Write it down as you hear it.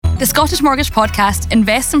The Scottish Mortgage podcast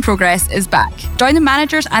Invest in Progress is back. Join the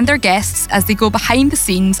managers and their guests as they go behind the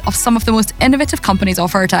scenes of some of the most innovative companies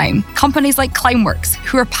of our time. Companies like Climeworks,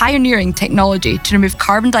 who are pioneering technology to remove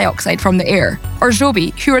carbon dioxide from the air, or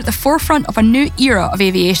Joby, who are at the forefront of a new era of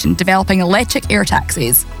aviation developing electric air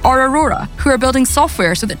taxis, or Aurora, who are building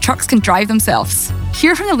software so that trucks can drive themselves.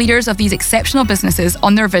 Hear from the leaders of these exceptional businesses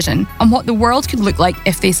on their vision and what the world could look like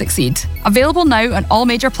if they succeed. Available now on all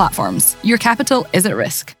major platforms. Your capital is at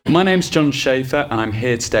risk. My name's John Schaefer and I'm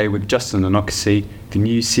here today with Justin Onuekwusi, the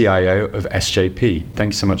new CIO of SJP. Thank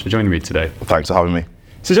you so much for joining me today. Thanks for having me.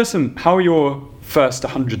 So Justin, how are your first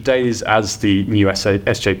 100 days as the new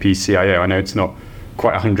SJP CIO? I know it's not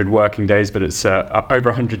quite 100 working days, but it's over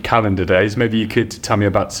 100 calendar days. Maybe you could tell me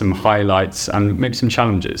about some highlights and maybe some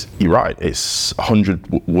challenges. You're right, it's 100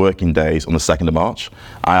 working days on the 2nd of March.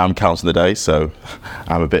 I am counting the days, so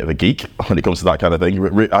I'm a bit of a geek when it comes to that kind of thing.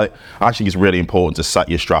 I think it's really important to set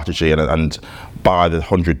your strategy, and by the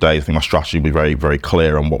 100 days, I think my strategy will be very, very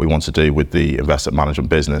clear on what we want to do with the investment management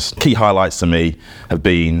business. Key highlights to me have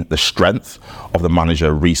been the strength of the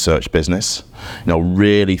manager research business.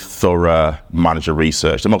 Really thorough manager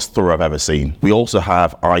research, the most thorough I've ever seen. We also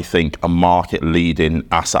have, I think, a market-leading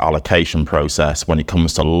asset allocation process when it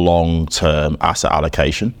comes to long-term asset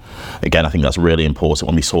allocation. Again, I think that's really important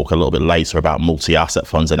when we talk a little bit later about multi-asset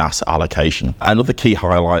funds and asset allocation. Another key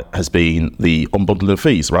highlight has been the unbundling of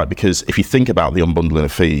fees, right? Because if you think about the unbundling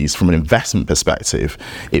of fees from an investment perspective,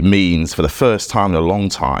 it means for the first time in a long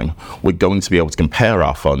time, we're going to be able to compare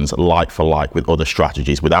our funds like for like with other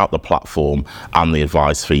strategies without the platform and the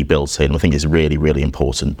advice fee built in. I think it's really, really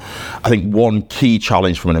important. I think one key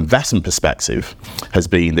challenge from an investment perspective has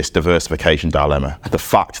been this diversification dilemma. The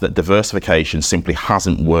fact that diversification simply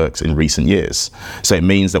hasn't worked in recent years. So it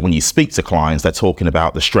means that when you speak to clients, they're talking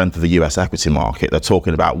about the strength of the US equity market. They're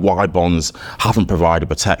talking about why bonds haven't provided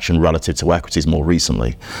protection relative to equities more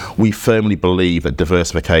recently. We firmly believe that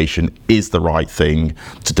diversification is the right thing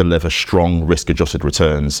to deliver strong risk-adjusted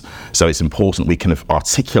returns. So it's important we can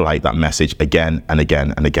articulate that message again and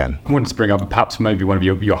again and again. I wanted to bring up perhaps maybe one of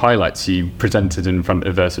your highlights. You presented in front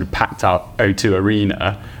of a sort of packed out O2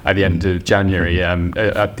 Arena at the end of January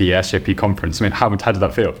at the SJP conference. I mean, how did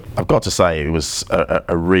that feel? I've got to say it was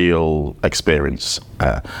a real experience.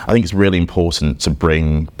 I think it's really important to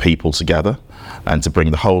bring people together and to bring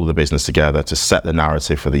the whole of the business together to set the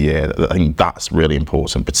narrative for the year. I think that's really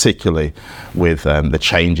important, particularly with the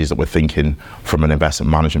changes that we're thinking from an investment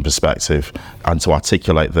management perspective, and to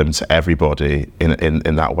articulate them to everybody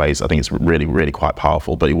in that way. I think it's really, really quite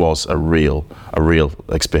powerful, but it was a real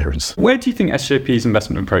experience. Where do you think SJP's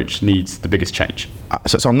investment approach needs the biggest change?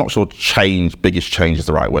 So I'm not sure biggest change is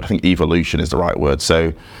the right word. I think evolution is the right word.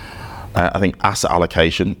 So I think asset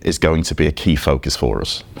allocation is going to be a key focus for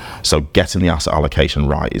us. So getting the asset allocation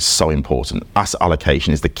right is so important. Asset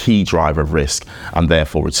allocation is the key driver of risk and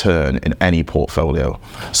therefore return in any portfolio.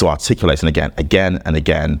 So articulating again and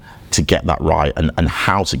again to get that right and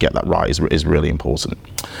how to get that right is really important.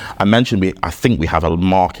 I mentioned I think we have a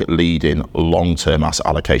market-leading long-term asset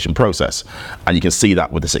allocation process, and you can see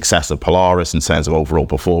that with the success of Polaris in terms of overall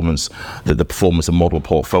performance, the performance of model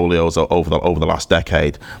portfolios over the last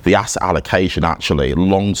decade. The asset allocation, actually,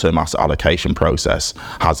 long-term asset allocation process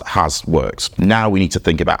has worked. Now we need to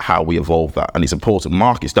think about how we evolve that, and it's important.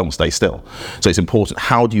 Markets don't stay still, so it's important.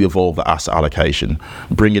 How do you evolve the asset allocation?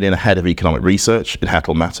 Bring it in a head of economic research in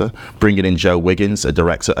Hetal Mehta. Bringing in Joe Wiggins, a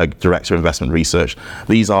director of investment research.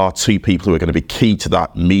 These are two people who are going to be key to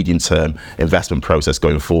that medium-term investment process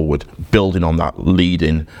going forward, building on that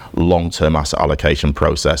leading long-term asset allocation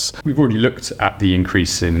process. We've already looked at the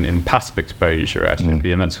increase in passive exposure,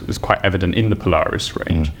 actually, and that was quite evident in the Polaris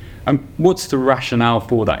range. What's the rationale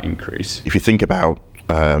for that increase? If you think about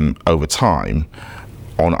over time,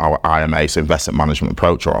 on our IMA, so investment management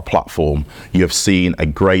approach, or our platform, you have seen a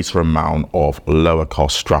greater amount of lower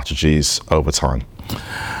cost strategies over time.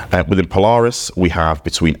 Within Polaris, we have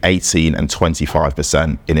between 18 and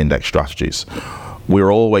 25% in index strategies.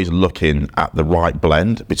 We're always looking at the right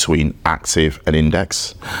blend between active and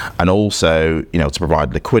index, and also, to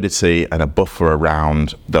provide liquidity and a buffer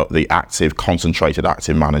around the active, concentrated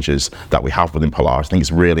active managers that we have within Polaris. I think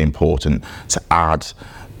it's really important to add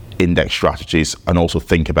index strategies and also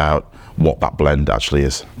think about what that blend actually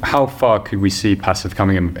is. How far could we see passive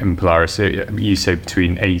coming in Polaris? You say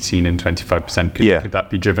between 18 and 25%. Could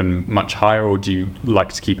that be driven much higher, or do you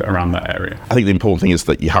like to keep it around that area? I think the important thing is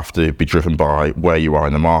that you have to be driven by where you are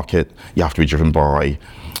in the market. You have to be driven by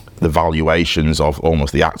the valuations of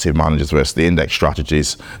almost the active managers versus the index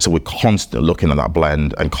strategies. So we're constantly looking at that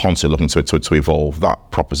blend and constantly looking to evolve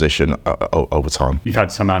that proposition over time. You've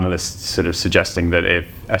had some analysts sort of suggesting that if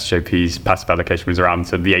SJP's passive allocation was around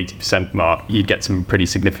sort of the 80% mark, you'd get some pretty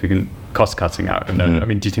significant cost cutting out. And I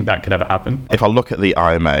mean, do you think that could ever happen? If I look at the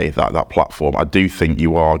IMA, that platform, I do think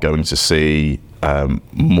you are going to see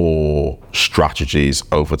more strategies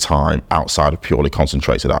over time outside of purely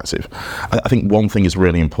concentrated active. I think one thing is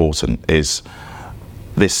really important is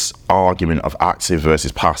this argument of active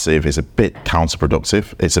versus passive is a bit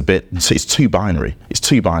counterproductive. It's too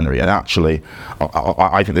binary. And actually,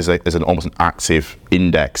 I think there's an almost an active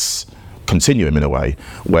index continuum in a way,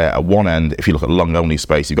 where at one end, if you look at long only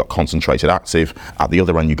space, you've got concentrated active, at the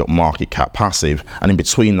other end you've got market cap passive, and in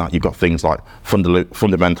between that you've got things like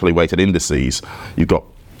fundamentally weighted indices, you've got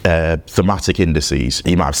thematic indices,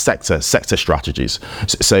 you might have sector strategies.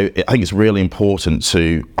 So I think it's really important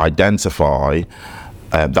to identify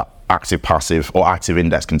that active, passive or active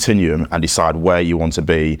index continuum and decide where you want to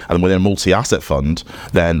be. And within a multi-asset fund,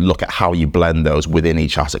 then look at how you blend those within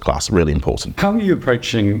each asset class. Really important. How are you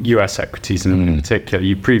approaching US equities in particular?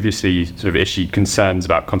 You previously sort of issued concerns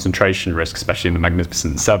about concentration risk, especially in the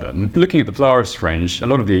Magnificent Seven. Looking at the Polaris range, a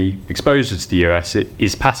lot of the exposure to the US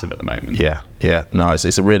is passive at the moment. Yeah. No,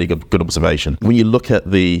 it's a really good observation. When you look at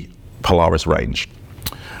the Polaris range,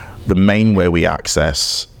 the main way we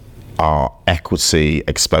access our equity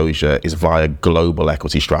exposure is via global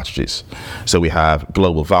equity strategies. So we have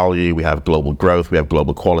global value, we have global growth, we have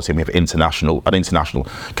global quality, and we have international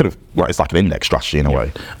kind of, well, it's like an index strategy in a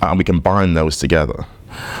way. And we combine those together.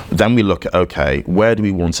 Then we look at, okay, where do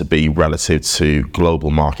we want to be relative to global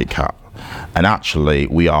market cap? And actually,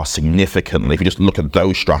 we are significantly, if you just look at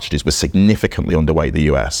those strategies, we're significantly underweight the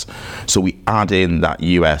US. So we add in that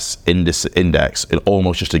US index in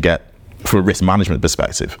almost just to get, from a risk management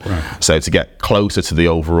perspective. Right. So to get closer to the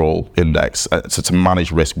overall index, so to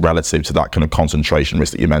manage risk relative to that kind of concentration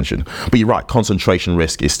risk that you mentioned. But you're right, concentration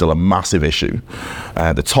risk is still a massive issue.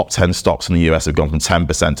 The top 10 stocks in the US have gone from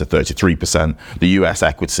 10% to 33%. The US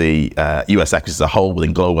equities as a whole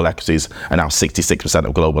within global equities are now 66%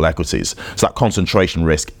 of global equities. So that concentration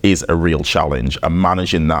risk is a real challenge, and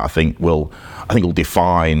managing that I think will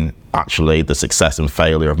define actually the success and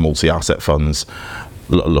failure of multi-asset funds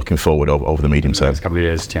looking forward over the medium term. Next couple of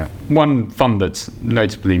years, yeah. One fund that's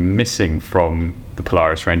notably missing from the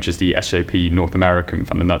Polaris range is the SJP North American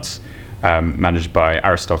fund, and that's managed by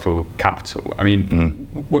Aristotle Capital. I mean,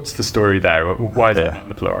 what's the story there? Why is it not in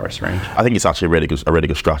the Polaris range? I think it's actually a really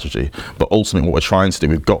good strategy. But ultimately, what we're trying to do,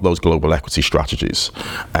 we've got those global equity strategies.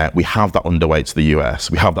 We have that underweight to the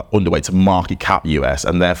US. We have that underweight to market cap US,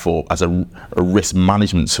 and therefore, as a risk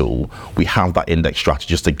management tool, we have that index strategy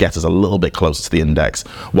just to get us a little bit closer to the index,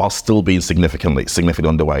 while still being significantly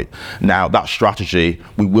underweight. Now, that strategy,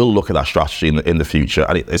 we will look at that strategy in the future,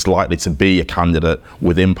 and it's likely to be a candidate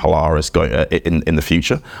within Polaris going in the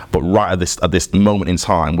future. But right at this moment in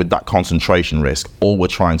time, with that concentration risk, all we're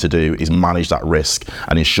trying to do is manage that risk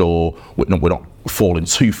and ensure we're not falling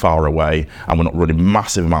too far away, and we're not running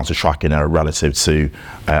massive amounts of tracking error relative to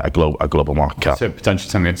a global market cap. So potentially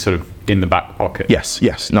something that's sort of in the back pocket.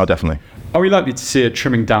 Yes, no, definitely. Are we likely to see a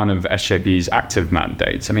trimming down of SJP's active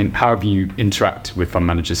mandates? I mean, how have you interacted with fund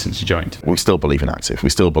managers since you joined? We still believe in active. We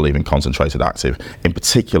still believe in concentrated active, in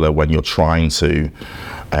particular when you're trying to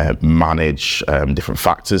manage different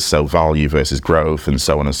factors, so value versus growth and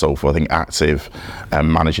so on and so forth. I think active,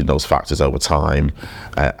 managing those factors over time,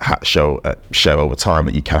 show over time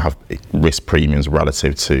that you can have risk premiums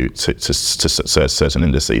relative to certain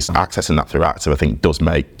indices. Accessing that through active, I think, does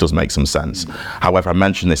make some sense. However, I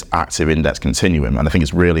mentioned this active index continuum, and I think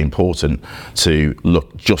it's really important to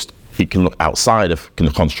look just. You can look outside of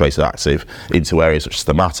concentrated active into areas such as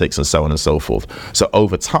thematics and so on and so forth. So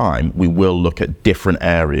over time, we will look at different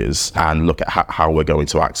areas and look at how we're going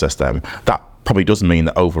to access them. That probably doesn't mean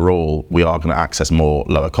that overall we are going to access more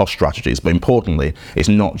lower cost strategies, but importantly, it's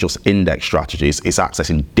not just index strategies, it's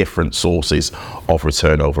accessing different sources of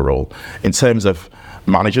return overall. In terms of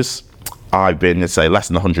managers, I've been, let's say, less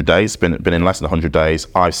than 100 days, been in less than 100 days.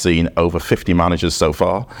 I've seen over 50 managers so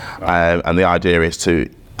far, and the idea is to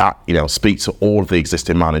speak to all of the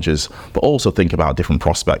existing managers, but also think about different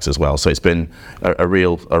prospects as well. So it's been a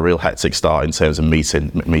real hectic start in terms of meeting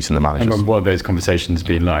the managers. And what have those conversations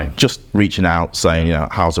been like? Just reaching out, saying,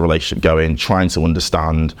 how's the relationship going, trying to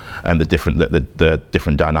understand the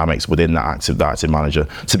different dynamics within that active manager.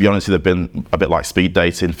 To be honest, they've been a bit like speed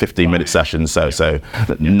dating, 15-minute sessions, so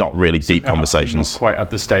not really deep conversations. Not quite at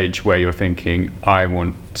the stage where you're thinking, I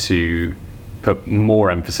want to put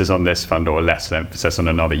more emphasis on this fund or less emphasis on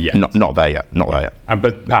another yet? Not there yet.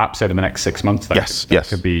 But perhaps over the next 6 months, that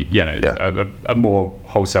could be a more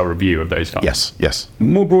wholesale review of those funds. Yes.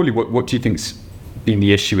 More broadly, what do you think's been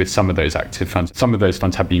the issue with some of those active funds? Some of those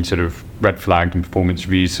funds have been sort of red flagged in performance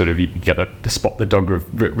reviews. Sort of you get the spot the dog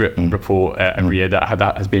report every year.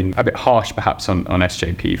 That has been a bit harsh, perhaps, on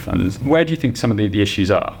SJP funds. Where do you think some of the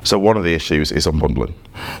issues are? So one of the issues is unbundling.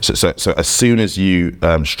 So as soon as you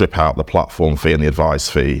strip out the platform fee and the advice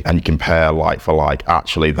fee, and you compare like for like,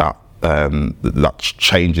 actually that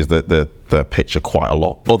changes the picture quite a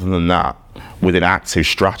lot. Other than that, within active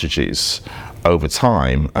strategies, over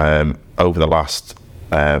time, over the last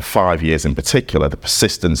 5 years in particular, the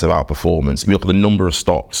persistence of outperformance, if you look at the number of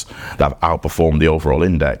stocks that have outperformed the overall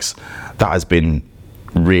index, that has been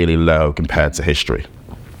really low compared to history.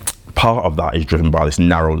 Part of that is driven by this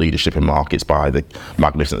narrow leadership in markets by the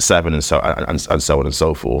Magnificent Seven and so on and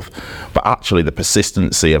so forth. But actually the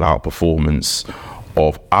persistency of outperformance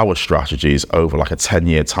of our strategies over like a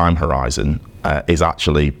 10-year time horizon is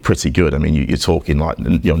actually pretty good. I mean, you're talking like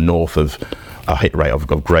north of a hit rate of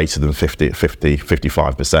greater than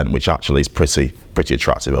 55%, which actually is pretty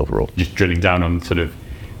attractive overall. Just drilling down on sort of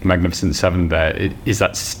Magnificent Seven there, is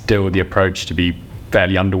that still the approach to be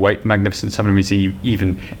fairly underweight Magnificent Seven? We see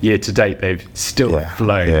even year to date they've still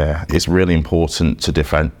flown. Yeah, it's really important to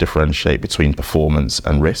differentiate between performance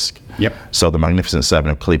and risk. Yep. So the Magnificent Seven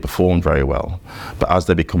have clearly performed very well, but as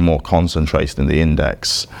they become more concentrated in the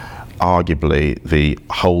index, arguably the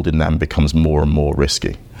holding them becomes more and more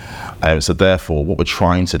risky. So therefore, what we're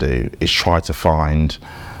trying to do is try to find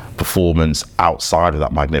performance outside of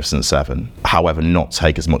that Magnificent Seven, however, not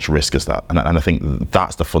take as much risk as that. And I think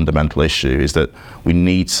that's the fundamental issue, is that we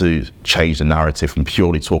need to change the narrative from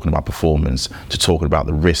purely talking about performance to talking about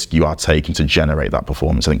the risk you are taking to generate that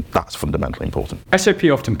performance. I think that's fundamentally important.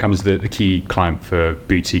 SJP often becomes the key client for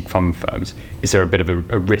boutique fund firms. Is there a bit of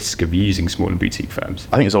a risk of using smaller boutique firms?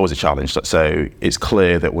 I think it's always a challenge. So it's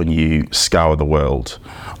clear that when you scour the world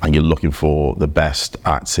and you're looking for the best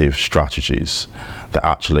active strategies, that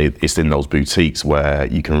actually it's in those boutiques where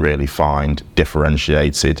you can really find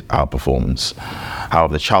differentiated outperformance.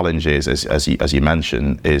 However, the challenge is, as you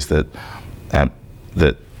mentioned, is that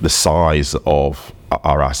the size of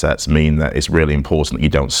our assets mean that it's really important that you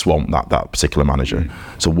don't swamp that particular manager.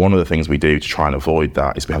 So one of the things we do to try and avoid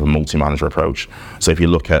that is we have a multi-manager approach. So if you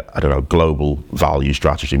look at, global value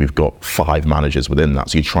strategy, we've got 5 managers within that.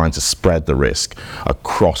 So you're trying to spread the risk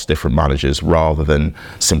across different managers rather than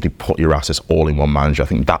simply put your assets all in one manager. I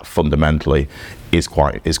think that fundamentally is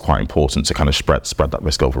quite important to kind of spread that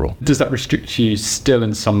risk overall. Does that restrict you still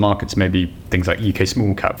in some markets, maybe things like UK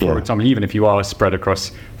small cap, for example, even if you are spread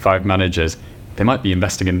across 5 managers, they might be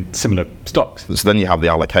investing in similar stocks? So then you have the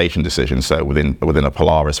allocation decision. So within a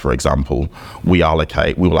Polaris, for example, we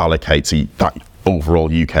will allocate to that overall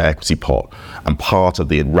UK equity pot, and part of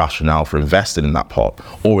the rationale for investing in that pot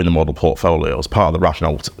or in the model portfolios, part of the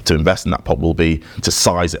rationale to invest in that pot will be to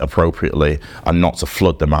size it appropriately and not to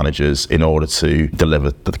flood the managers in order to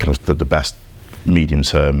deliver the best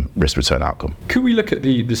medium-term risk-return outcome. Could we look at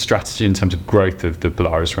the strategy in terms of growth of the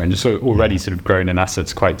Polaris range? So already sort of grown in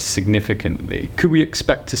assets quite significantly. Could we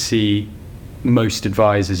expect to see most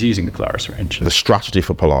advisors using the Polaris range? The strategy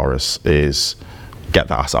for Polaris is get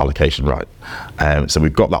that asset allocation right. So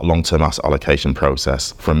we've got that long-term asset allocation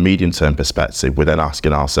process. From a medium-term perspective, we're then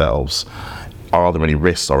asking ourselves, are there any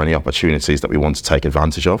risks or any opportunities that we want to take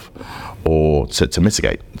advantage of or to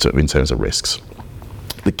mitigate in terms of risks?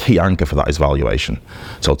 The key anchor for that is valuation.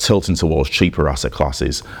 So tilting towards cheaper asset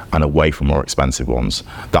classes and away from more expensive ones.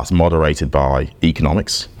 That's moderated by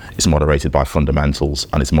economics, it's moderated by fundamentals,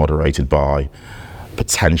 and it's moderated by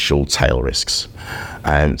potential tail risks.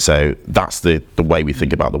 And so that's the way we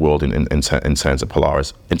think about the world in terms of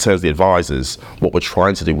Polaris. In terms of the advisors, what we're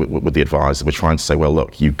trying to do with the advisors, we're trying to say, well,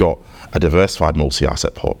 look, you've got a diversified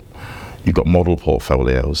multi-asset pot, you've got model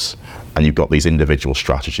portfolios, and you've got these individual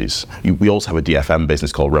strategies. We also have a DFM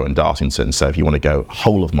business called Rowan Dartington. So if you want to go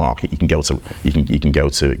whole of market, you can go to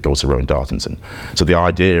Rowan Dartington. So the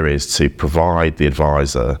idea is to provide the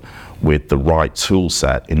advisor with the right tool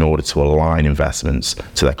set in order to align investments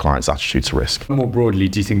to their clients' attitude to risk. More broadly,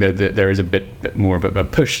 do you think that there is a bit more of a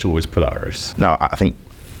push towards Polaris? No, I think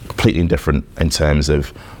completely indifferent in terms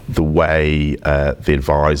of the way the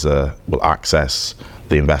advisor will access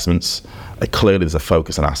the investments. Clearly there's a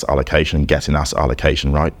focus on asset allocation and getting asset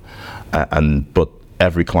allocation right, but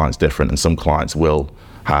every client's different, and some clients will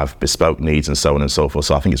have bespoke needs and so on and so forth.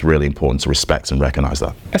 So I think it's really important to respect and recognise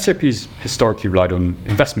that. SJP's historically relied on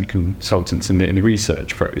investment consultants in the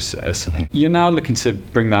research process. You're now looking to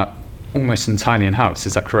bring that almost entirely in-house,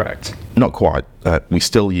 is that correct? Not quite. We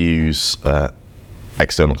still use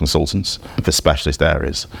external consultants for specialist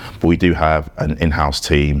areas, but we do have an in-house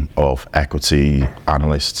team of equity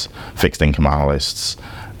analysts, fixed income analysts,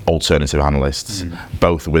 alternative analysts,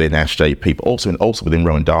 both within SJP, but also within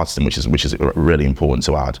Rowan Dartiston, which is really important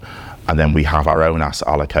to add. And then we have our own asset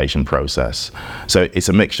allocation process. So it's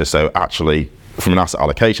a mixture. So actually, from an asset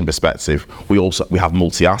allocation perspective, we have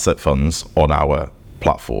multi-asset funds on our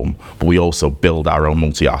platform, but we also build our own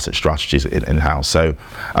multi-asset strategies in-house. So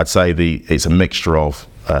I'd say it's a mixture of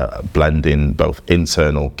blending both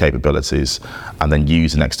internal capabilities and then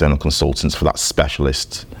using external consultants for that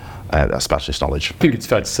specialist knowledge. I think it's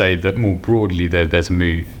fair to say that more broadly there's a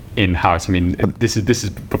move in-house. I mean, this is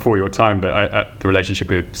before your time, but the relationship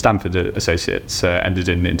with Stanford Associates ended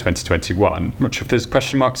in 2021. I'm not sure if there's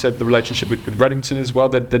question marks at the relationship with Reddington as well.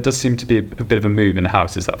 There does seem to be a bit of a move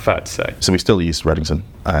in-house. Is that fair to say? So we still use Reddington,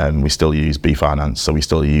 and we still use B Finance, so we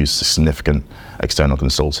still use significant external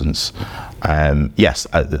consultants. Yes,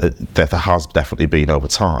 there has definitely been over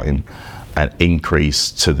time an increase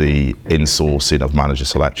to the insourcing of manager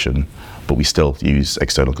selection, but we still use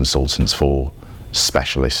external consultants for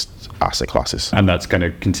specialist asset classes. And that's going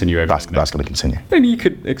to continue over That's going to continue. Maybe you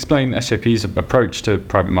could explain SJP's approach to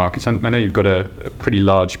private markets. I know you've got a pretty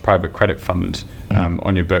large private credit fund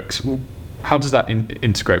on your books. Well, how does that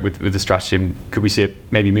integrate with the strategy? And could we see it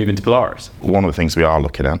maybe move into Polaris? One of the things we are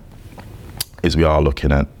looking at is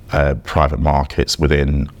private markets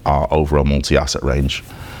within our overall multi-asset range.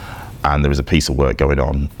 And there is a piece of work going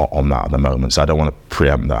on that at the moment, so I don't want to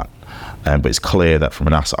preempt that. But it's clear that from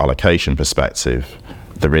an asset allocation perspective,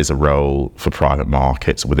 there is a role for private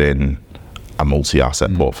markets within a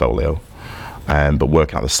multi-asset portfolio. But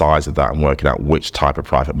working out the size of that and working out which type of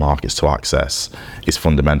private markets to access is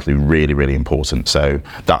fundamentally really, really important. So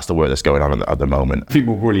that's the work that's going on at the moment. I think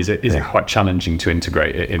more broadly, is it quite challenging to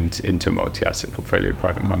integrate it into a multi-asset portfolio of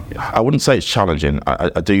private markets? I wouldn't say it's challenging.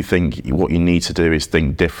 I do think what you need to do is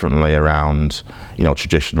think differently around,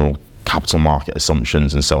 traditional capital market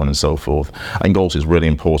assumptions and so on and so forth. I think also is really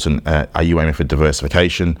important. Are you aiming for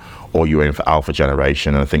diversification or are you aiming for alpha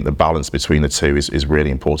generation? And I think the balance between the two is really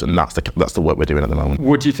important. And that's the work we're doing at the moment.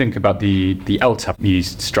 What do you think about the LTAF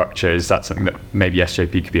used structure? Is that something that maybe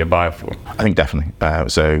SJP could be a buyer for? I think definitely.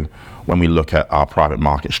 So when we look at our private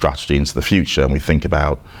market strategy into the future and we think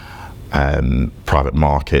about private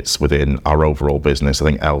markets within our overall business, I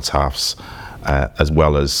think LTAFs, as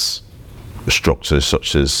well as structures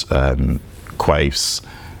such as QUAFs,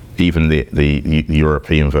 even the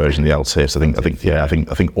European version, the LTIFs.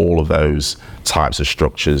 I think all of those types of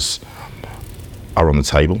structures are on the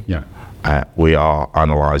table. Yeah. We are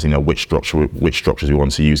analysing which structures we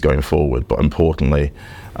want to use going forward. But importantly,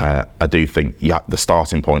 I do think the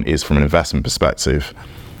starting point is, from an investment perspective,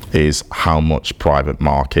 is how much private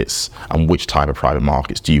markets and which type of private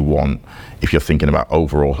markets do you want. If you're thinking about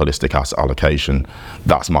overall holistic asset allocation,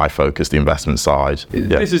 that's my focus, the investment side.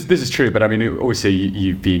 Yeah. This is true, but I mean, obviously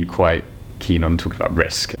you've been quite keen on talking about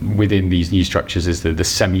risk. Within these new structures is the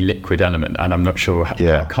semi-liquid element, and I'm not sure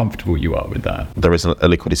how comfortable you are with that. There is a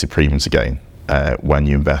liquidity premium to gain when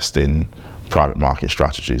you invest in private market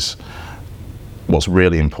strategies. What's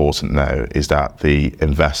really important now is that the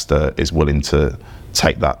investor is willing to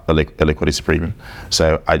take that illiquidity premium.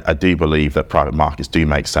 So I do believe that private markets do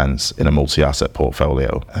make sense in a multi-asset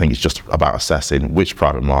portfolio. I think it's just about assessing which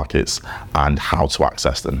private markets and how to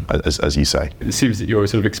access them, as you say. It seems that you're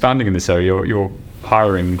sort of expanding in this area. You're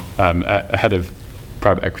hiring a head of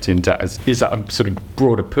private equity and debt. Is that a sort of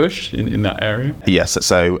broader push in that area? Yes.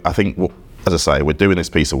 So I think, as I say, we're doing this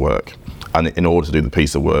piece of work. And in order to do the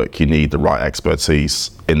piece of work, you need the right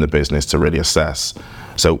expertise in the business to really assess.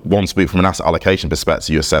 So once from an asset allocation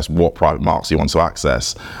perspective, you assess what private markets you want to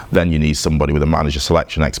access, then you need somebody with a manager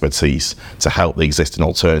selection expertise to help the existing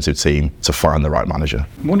alternative team to find the right manager.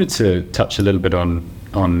 I wanted to touch a little bit on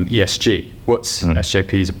ESG. What's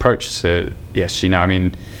SJP's approach to ESG now? I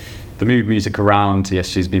mean, the music around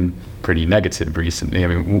ESG has been pretty negative recently. I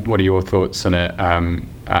mean, what are your thoughts on it and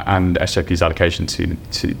SJP's allocation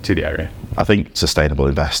to the area? I think sustainable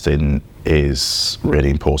investing is really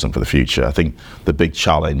important for the future. I think the big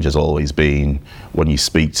challenge has always been, when you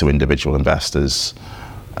speak to individual investors,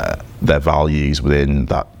 their values within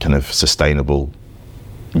that kind of sustainable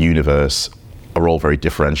universe are all very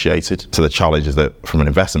differentiated. So the challenge is that from an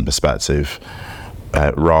investment perspective,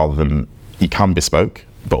 rather than, you can bespoke,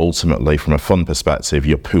 But ultimately, from a fund perspective,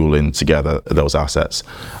 you're pooling together those assets.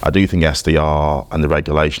 I do think SDR and the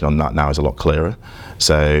regulation on that now is a lot clearer.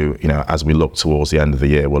 So, as we look towards the end of the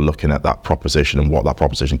year, we're looking at that proposition and what that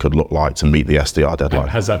proposition could look like to meet the SDR deadline.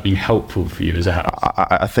 Has that been helpful for you as a house?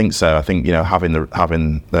 I think so. I think, having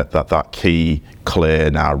that key,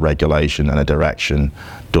 clear now regulation and a direction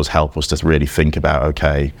does help us to really think about,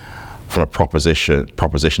 okay, from a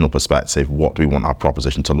propositional perspective, what do we want our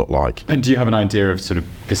proposition to look like? And do you have an idea of sort of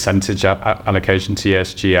percentage allocation to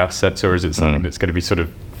ESG assets, or is it something that's going to be sort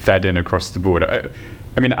of fed in across the board?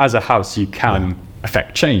 I mean, as a house, you can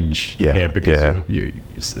affect change here because you're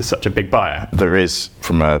such a big buyer. There is,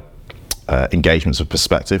 from a engagements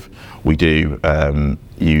perspective, we do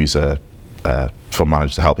use a fund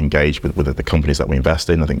manager to help engage with the companies that we invest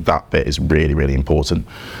in. I think that bit is really, really important.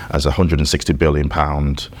 As a £160 billion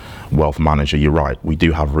wealth manager, you're right, we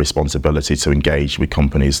do have a responsibility to engage with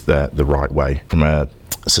companies the right way. From a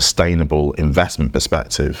sustainable investment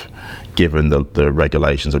perspective, given the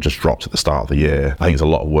regulations that just dropped at the start of the year, I think there's a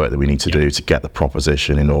lot of work that we need to do to get the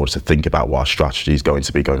proposition in order to think about what our strategy is going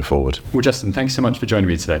to be going forward. Well, Justin, thanks so much for joining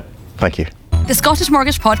me today. Thank you. The Scottish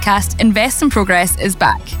Mortgage podcast Invest in Progress is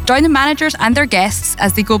back. Join the managers and their guests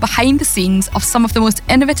as they go behind the scenes of some of the most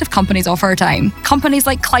innovative companies of our time. Companies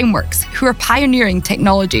like Climeworks, who are pioneering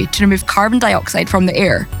technology to remove carbon dioxide from the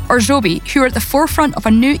air, or Joby, who are at the forefront of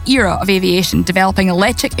a new era of aviation developing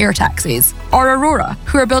electric air taxis, or Aurora,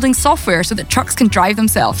 who are building software so that trucks can drive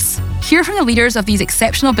themselves. Hear from the leaders of these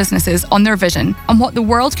exceptional businesses on their vision and what the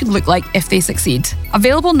world could look like if they succeed.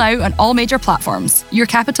 Available now on all major platforms. Your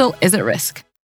capital is at risk.